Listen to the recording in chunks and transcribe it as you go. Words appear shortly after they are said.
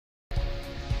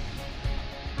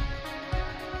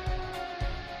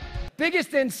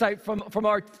biggest insight from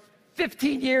our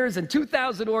 15 years and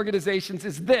 2,000 organizations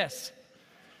is this.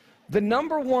 The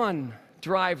number one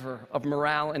driver of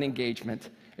morale and engagement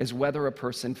is whether a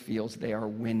person feels they are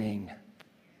winning.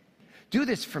 Do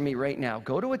this for me right now.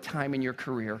 Go to a time in your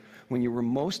career when you were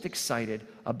most excited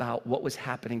about what was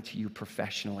happening to you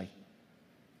professionally.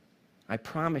 I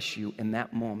promise you, in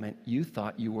that moment, you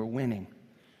thought you were winning,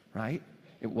 right?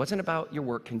 It wasn't about your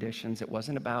work conditions. It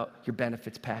wasn't about your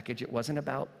benefits package. It wasn't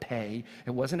about pay. It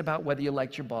wasn't about whether you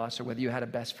liked your boss or whether you had a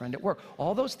best friend at work.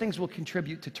 All those things will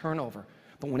contribute to turnover.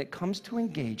 But when it comes to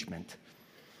engagement,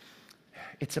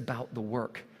 it's about the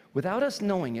work. Without us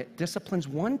knowing it, disciplines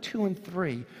 1, 2, and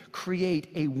 3 create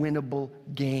a winnable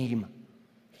game.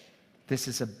 This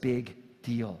is a big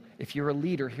deal. If you're a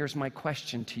leader, here's my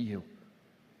question to you.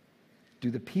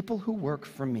 Do the people who work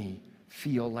for me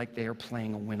feel like they are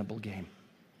playing a winnable game?